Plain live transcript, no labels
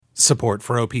Support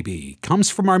for OPB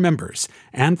comes from our members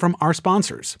and from our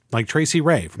sponsors, like Tracy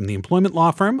Ray from the employment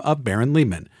law firm of Barron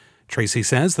Liebman. Tracy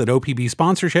says that OPB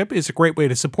sponsorship is a great way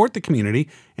to support the community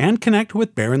and connect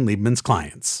with Barron Liebman's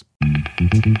clients.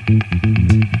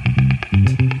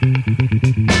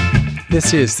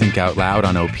 This is Think Out Loud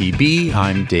on OPB.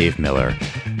 I'm Dave Miller.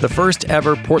 The first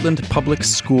ever Portland Public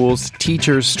Schools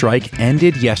teachers' strike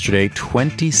ended yesterday,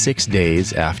 26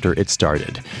 days after it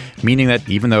started, meaning that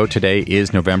even though today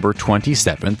is November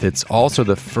 27th, it's also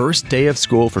the first day of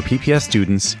school for PPS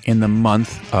students in the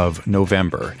month of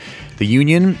November. The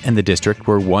union and the district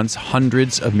were once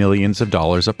hundreds of millions of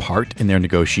dollars apart in their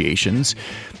negotiations.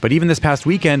 But even this past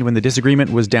weekend, when the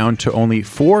disagreement was down to only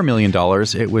 $4 million,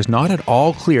 it was not at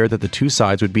all clear that the two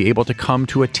sides would be able to come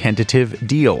to a tentative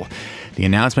deal. The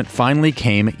announcement finally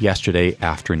came yesterday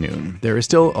afternoon. There is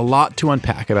still a lot to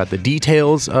unpack about the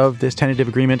details of this tentative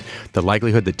agreement, the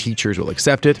likelihood that teachers will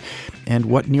accept it, and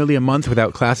what nearly a month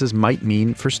without classes might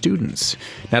mean for students.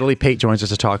 Natalie Pate joins us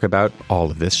to talk about all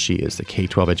of this. She is the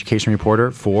K-12 education reporter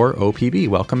for OPB.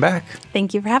 Welcome back.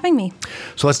 Thank you for having me.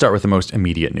 So let's start with the most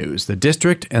immediate news. The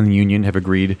district and the union have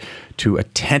agreed to a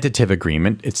tentative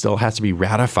agreement. It still has to be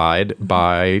ratified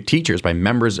by teachers, by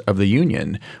members of the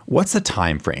union. What's the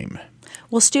time frame?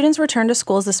 Well, students returned to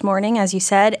schools this morning, as you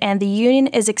said, and the union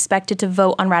is expected to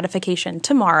vote on ratification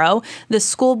tomorrow. The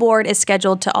school board is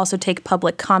scheduled to also take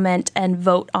public comment and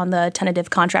vote on the tentative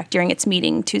contract during its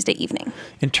meeting Tuesday evening.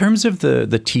 In terms of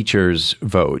the teachers'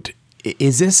 vote,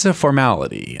 is this a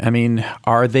formality? I mean,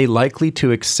 are they likely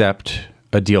to accept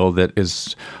a deal that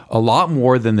is a lot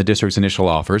more than the district's initial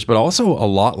offers, but also a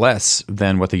lot less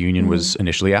than what the union was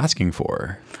initially asking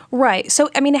for? Right. So,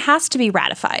 I mean, it has to be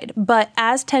ratified. But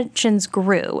as tensions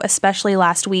grew, especially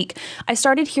last week, I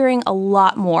started hearing a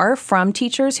lot more from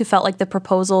teachers who felt like the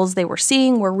proposals they were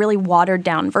seeing were really watered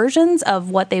down versions of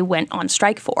what they went on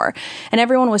strike for. And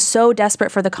everyone was so desperate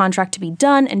for the contract to be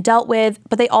done and dealt with,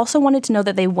 but they also wanted to know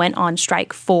that they went on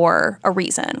strike for a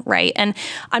reason, right? And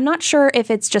I'm not sure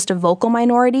if it's just a vocal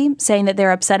minority saying that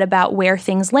they're upset about where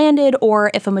things landed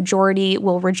or if a majority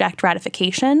will reject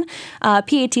ratification.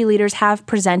 PAT leaders have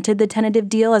presented the tentative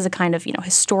deal as a kind of,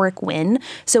 historic win.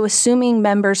 So assuming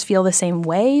members feel the same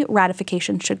way,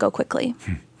 ratification should go quickly.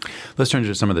 Let's turn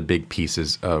to some of the big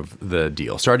pieces of the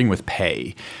deal, starting with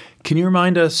pay. Can you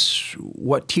remind us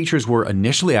what teachers were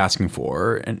initially asking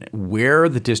for and where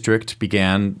the district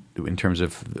began in terms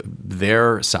of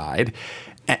their side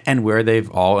and where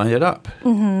they've all ended up?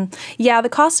 Mm-hmm. Yeah, the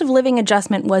cost of living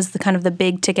adjustment was the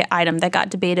big ticket item that got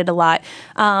debated a lot.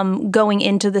 Going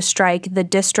into the strike, the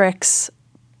district's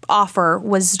offer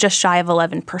was just shy of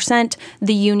 11%.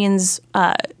 The union's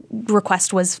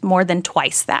request was more than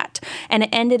twice that. And it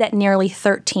ended at nearly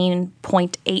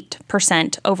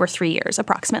 13.8% over 3 years,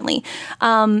 approximately.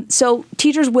 So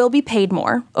teachers will be paid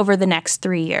more over the next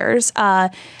 3 years.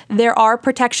 There are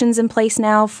protections in place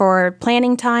now for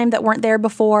planning time that weren't there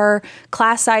before.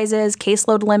 Class sizes,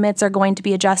 caseload limits are going to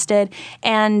be adjusted.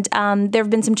 And there have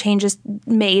been some changes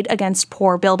made against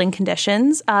poor building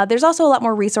conditions. There's also a lot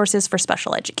more resources for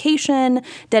special education,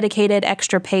 dedicated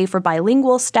extra pay for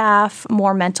bilingual staff,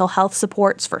 more mental health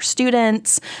supports for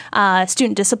students,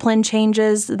 student discipline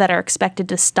changes that are expected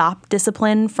to stop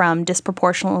discipline from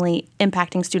disproportionately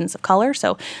impacting students of color.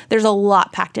 So there's a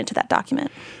lot packed into that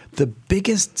document. The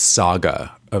biggest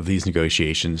saga of these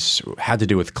negotiations had to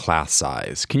do with class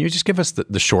size. Can you just give us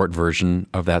the short version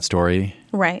of that story?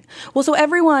 Right. Well, so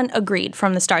everyone agreed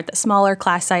from the start that smaller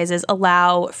class sizes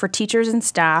allow for teachers and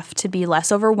staff to be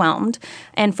less overwhelmed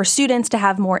and for students to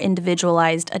have more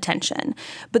individualized attention.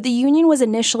 But the union was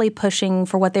initially pushing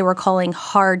for what they were calling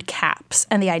hard caps.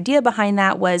 And the idea behind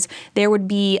that was there would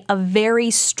be a very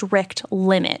strict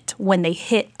limit when they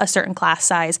hit a certain class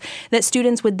size that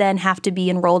students would then have to be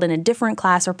enrolled in a different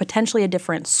class or potentially a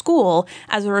different school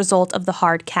as a result of the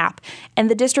hard cap. And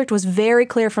the district was very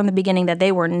clear from the beginning that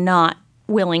they were not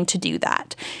willing to do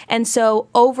that. And so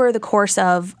over the course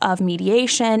of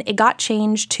mediation, it got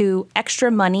changed to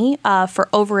extra money for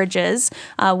overages,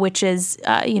 which is,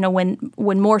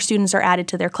 when more students are added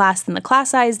to their class than the class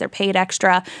size, they're paid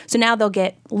extra. So now they'll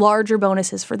get larger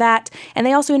bonuses for that. And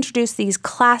they also introduced these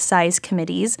class size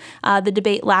committees. The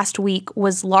debate last week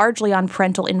was largely on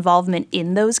parental involvement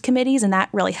in those committees, and that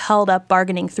really held up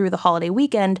bargaining through the holiday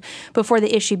weekend before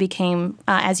the issue became,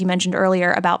 as you mentioned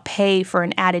earlier, about pay for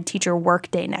an added teacher workday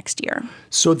next year.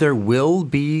 So there will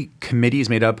be committees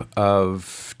made up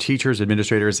of teachers,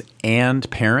 administrators, and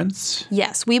parents?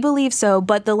 Yes, we believe so,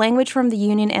 but the language from the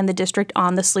union and the district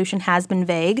on the solution has been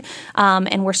vague,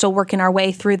 and we're still working our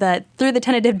way through the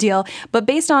tentative deal. But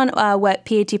based on what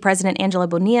PAT President Angela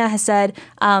Bonilla has said,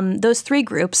 those three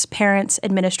groups, parents,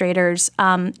 administrators,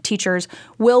 teachers,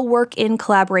 will work in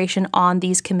collaboration on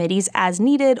these committees as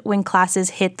needed when classes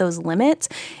hit those limits.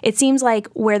 It seems like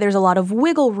where there's a lot of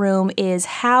wiggle room is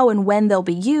how and when they'll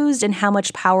be used and how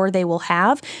much power they will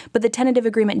have. But the tentative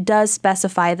agreement does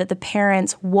specify that the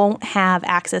parents won't have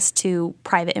access to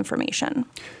private information.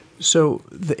 So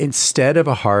instead of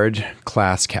a hard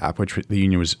class cap, which the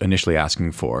union was initially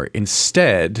asking for,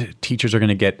 instead, teachers are going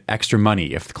to get extra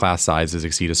money if the class sizes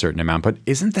exceed a certain amount. But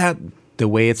isn't that the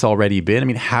way it's already been? I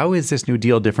mean, how is this new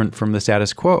deal different from the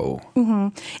status quo?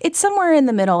 Mm-hmm. It's somewhere in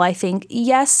the middle, I think.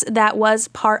 Yes, that was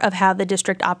part of how the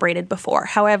district operated before.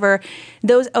 However,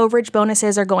 those overage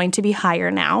bonuses are going to be higher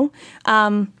now.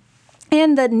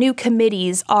 And the new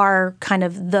committees are kind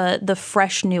of the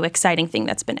fresh, new, exciting thing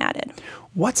that's been added.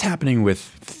 What's happening with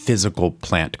physical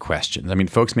plant questions? I mean,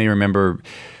 folks may remember,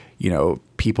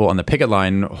 people on the picket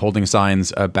line holding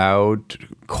signs about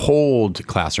cold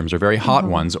classrooms or very hot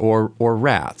ones or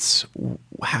rats.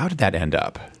 How did that end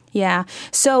up? Yeah.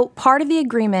 So part of the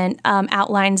agreement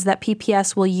outlines that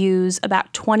PPS will use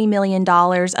about $20 million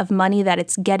of money that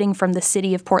it's getting from the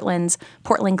City of Portland's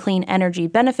Portland Clean Energy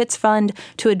Benefits Fund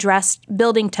to address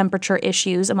building temperature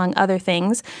issues, among other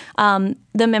things.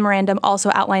 The memorandum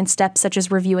also outlines steps such as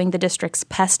reviewing the district's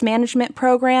pest management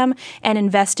program and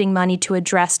investing money to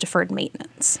address deferred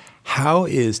maintenance. How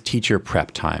is teacher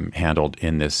prep time handled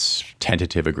in this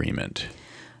tentative agreement?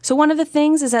 So one of the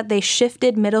things is that they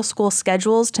shifted middle school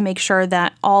schedules to make sure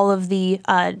that all of the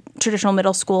traditional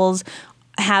middle schools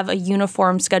have a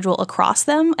uniform schedule across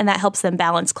them, and that helps them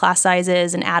balance class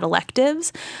sizes and add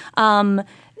electives.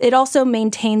 It also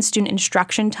maintains student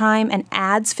instruction time and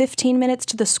adds 15 minutes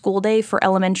to the school day for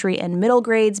elementary and middle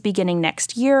grades beginning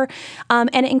next year. And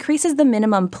it increases the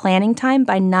minimum planning time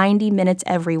by 90 minutes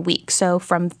every week. So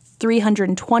from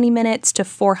 320 minutes to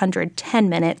 410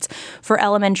 minutes for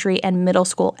elementary and middle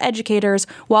school educators,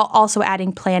 while also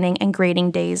adding planning and grading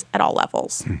days at all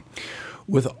levels.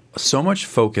 With so much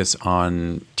focus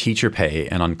on teacher pay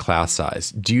and on class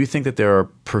size, do you think that there are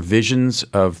provisions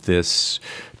of this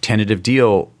tentative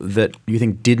deal that you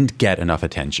think didn't get enough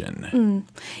attention?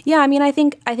 Yeah, I mean, I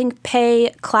think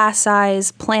pay, class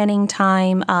size, planning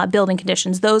time, building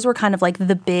conditions, those were kind of like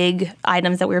the big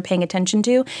items that we were paying attention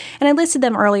to. And I listed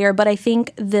them earlier, but I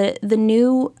think the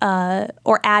new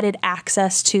or added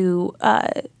access to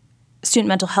student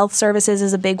mental health services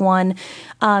is a big one.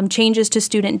 Changes to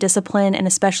student discipline and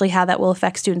especially how that will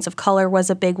affect students of color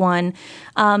was a big one.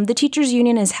 The teachers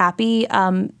union is happy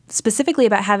specifically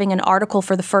about having an article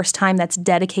for the first time that's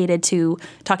dedicated to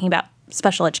talking about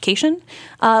special education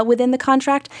within the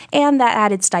contract, and that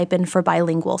added stipend for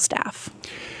bilingual staff.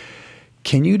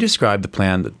 Can you describe the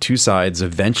plan that two sides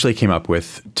eventually came up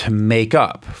with to make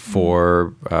up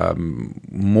for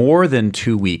more than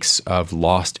 2 weeks of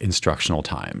lost instructional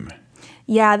time?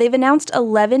 Yeah, they've announced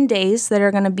 11 days that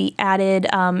are going to be added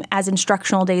as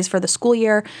instructional days for the school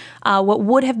year. What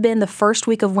would have been the first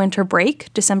week of winter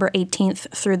break, December 18th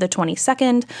through the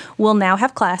 22nd, will now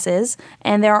have classes.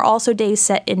 And there are also days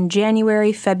set in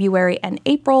January, February, and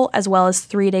April, as well as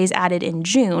 3 days added in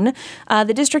June.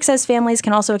 The district says families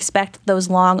can also expect those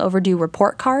long overdue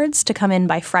report cards to come in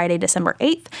by Friday, December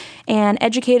 8th. And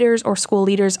educators or school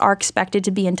leaders are expected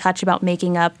to be in touch about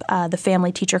making up the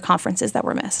family-teacher conferences that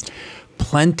were missed.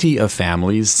 Plenty of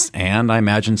families, and I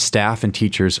imagine staff and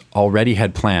teachers already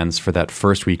had plans for that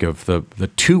first week of the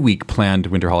 2-week planned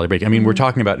winter holiday break. I mean, we're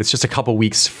talking about it's just a couple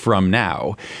weeks from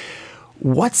now.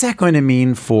 What's that going to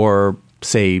mean for,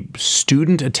 say,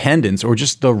 student attendance or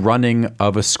just the running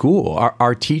of a school?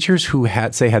 Are teachers who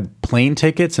had plane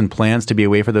tickets and plans to be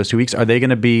away for those 2 weeks, are they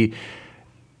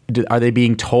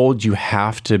being told you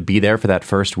have to be there for that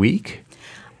first week?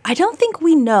 I don't think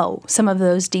we know some of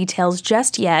those details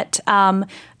just yet,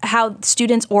 how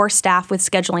students or staff with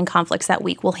scheduling conflicts that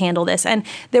week will handle this. And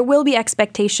there will be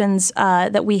expectations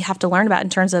that we have to learn about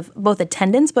in terms of both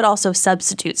attendance, but also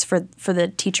substitutes for the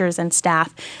teachers and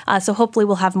staff. So hopefully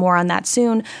we'll have more on that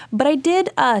soon. But I did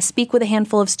speak with a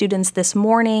handful of students this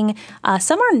morning.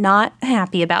 Some are not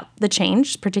happy about the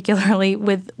change, particularly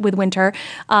with winter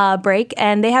break,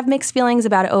 and they have mixed feelings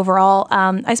about it overall.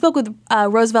 I spoke with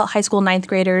Roosevelt High School 9th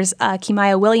graders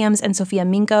Kimaya Williams and Sophia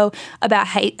Minko about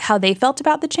how they felt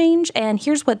about the change, and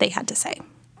here's what they had to say.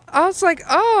 I was like,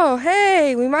 oh,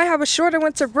 hey, we might have a shorter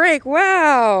winter break.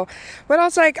 Wow. But I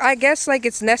was like, I guess,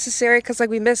 it's necessary because,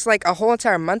 we missed, a whole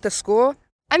entire month of school.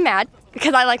 I'm mad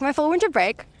because I like my full winter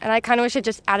break, and I kind of wish I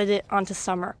just added it onto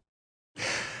summer.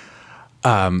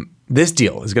 This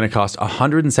deal is going to cost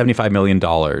 $175 million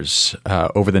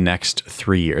over the next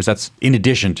 3 years. That's in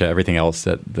addition to everything else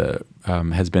that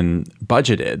has been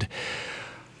budgeted.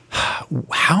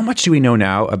 How much do we know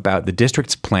now about the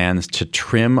district's plans to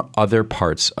trim other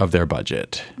parts of their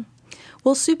budget?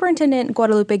 Well, Superintendent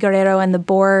Guadalupe Guerrero and the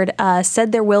board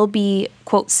said there will be,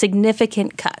 quote,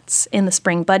 significant cuts in the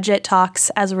spring budget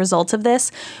talks as a result of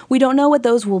this. We don't know what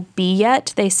those will be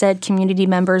yet. They said community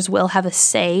members will have a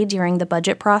say during the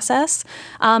budget process.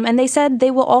 And they said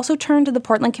they will also turn to the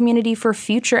Portland community for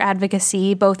future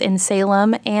advocacy, both in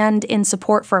Salem and in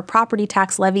support for a property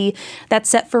tax levy that's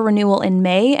set for renewal in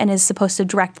May and is supposed to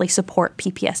directly support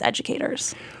PPS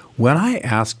educators. When I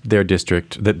asked the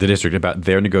district about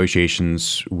their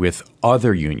negotiations with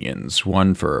other unions,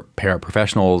 one for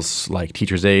paraprofessionals like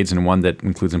teachers' aides and one that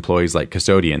includes employees like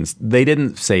custodians, they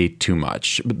didn't say too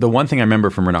much. But the one thing I remember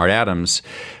from Renard Adams,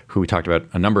 who we talked about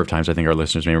a number of times, I think our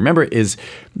listeners may remember, is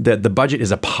that the budget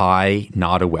is a pie,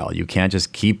 not a well. You can't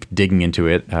just keep digging into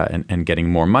it and getting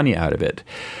more money out of it.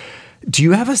 Do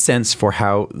you have a sense for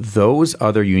how those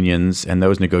other unions and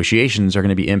those negotiations are going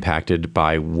to be impacted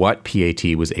by what PAT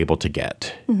was able to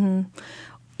get? Mm-hmm.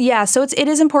 Yeah, so it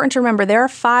is important to remember there are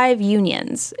 5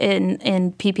 unions in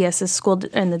PPS's school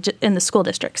in the school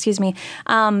district. Excuse me.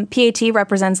 PAT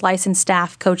represents licensed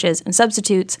staff, coaches, and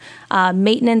substitutes.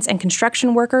 Maintenance and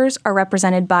construction workers are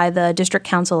represented by the District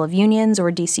Council of Unions,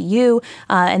 or DCU,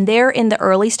 and they're in the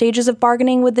early stages of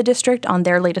bargaining with the district on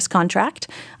their latest contract.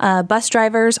 Bus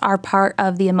drivers are part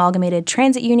of the Amalgamated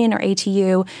Transit Union, or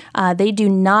ATU. They do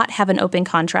not have an open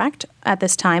contract at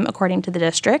this time, according to the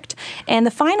district. And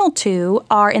the final 2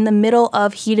 are in the middle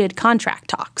of heated contract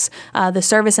talks. The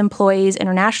Service Employees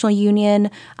International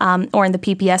Union, or in the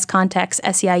PPS context,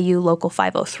 SEIU Local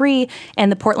 503,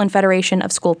 and the Portland Federation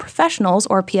of School Professionals,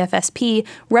 or PFSP,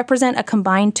 represent a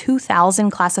combined 2,000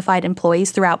 classified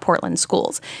employees throughout Portland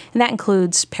schools. And that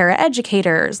includes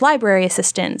paraeducators, library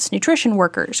assistants, nutrition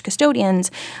workers,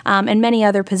 custodians, and many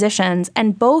other positions.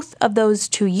 And both of those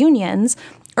 2 unions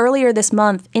earlier this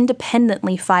month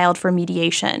independently filed for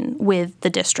mediation with the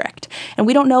district. And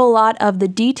we don't know a lot of the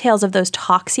details of those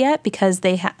talks yet because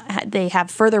they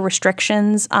have further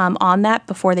restrictions on that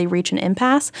before they reach an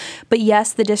impasse. But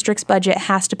yes, the district's budget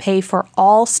has to pay for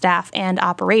all staff and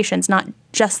operations, not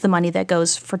just the money that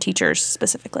goes for teachers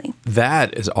specifically.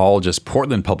 That is all just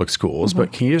Portland Public Schools,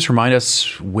 but can you just remind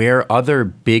us where other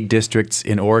big districts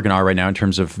in Oregon are right now in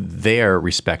terms of their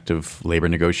respective labor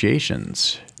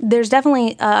negotiations? There's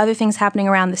definitely other things happening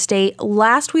around the state.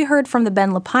 Last we heard from the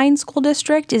Ben Lapine School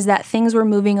District is that things were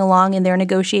moving along in their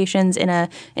negotiations in a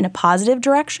positive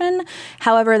direction.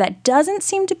 However, that doesn't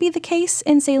seem to be the case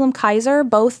in Salem-Keizer.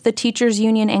 Both the teachers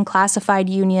union and classified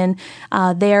union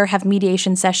there have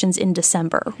mediation sessions in December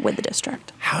with the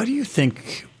district. How do you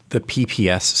think the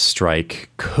PPS strike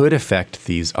could affect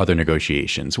these other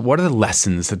negotiations? What are the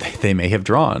lessons that they may have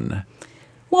drawn?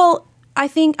 Well, I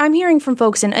think I'm hearing from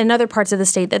folks in other parts of the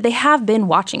state that they have been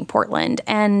watching Portland,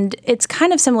 and it's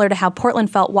kind of similar to how Portland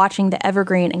felt watching the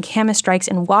Evergreen and Camas strikes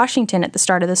in Washington at the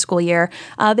start of the school year.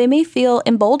 They may feel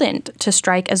emboldened to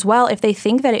strike as well if they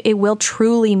think that it will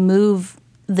truly move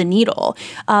the needle.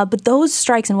 But those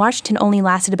strikes in Washington only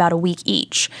lasted about a week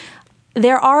each.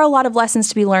 There are a lot of lessons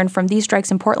to be learned from these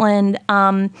strikes in Portland,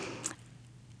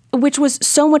 which was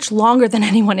so much longer than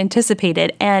anyone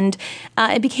anticipated, and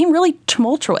it became really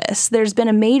tumultuous. There's been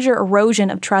a major erosion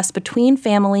of trust between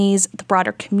families, the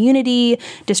broader community,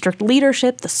 district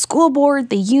leadership, the school board,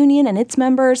 the union and its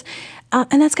members,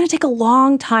 and that's going to take a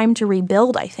long time to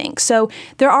rebuild, I think. So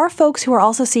there are folks who are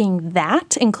also seeing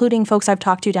that, including folks I've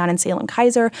talked to down in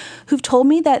Salem-Keizer, who've told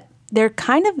me that they're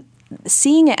kind of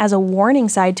seeing it as a warning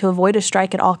side to avoid a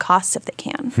strike at all costs if they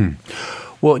can.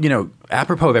 Well,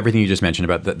 apropos of everything you just mentioned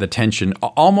about the tension,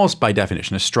 almost by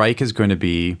definition, a strike is going to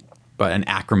be an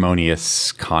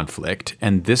acrimonious conflict.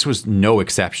 And this was no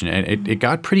exception. And it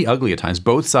got pretty ugly at times.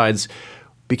 Both sides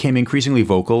became increasingly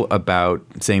vocal about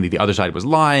saying that the other side was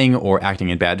lying or acting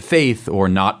in bad faith or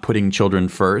not putting children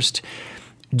first.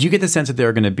 Do you get the sense that there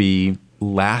are going to be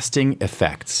lasting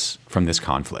effects from this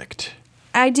conflict?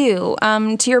 I do.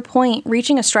 To your point,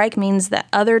 reaching a strike means that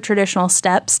other traditional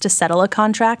steps to settle a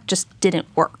contract just didn't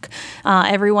work.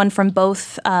 Everyone from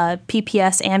both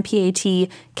PPS and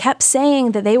PAT kept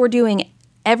saying that they were doing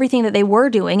everything that they were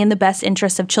doing in the best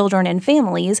interests of children and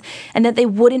families, and that they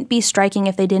wouldn't be striking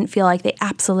if they didn't feel like they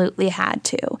absolutely had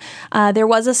to. There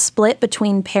was a split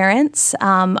between parents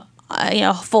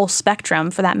a full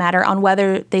spectrum, for that matter, on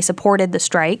whether they supported the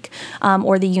strike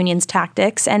or the union's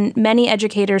tactics. And many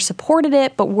educators supported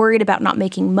it, but worried about not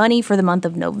making money for the month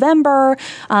of November,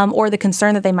 or the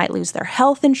concern that they might lose their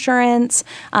health insurance.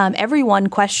 Everyone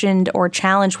questioned or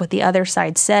challenged what the other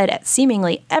side said at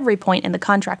seemingly every point in the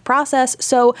contract process.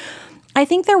 So I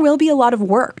think there will be a lot of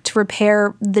work to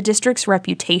repair the district's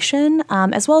reputation,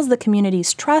 as well as the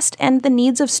community's trust and the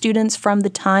needs of students from the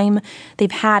time they've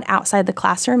had outside the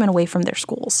classroom and away from their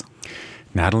schools.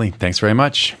 Natalie, thanks very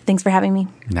much. Thanks for having me.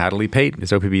 Natalie Pate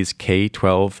is OPB's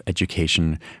K-12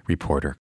 education reporter.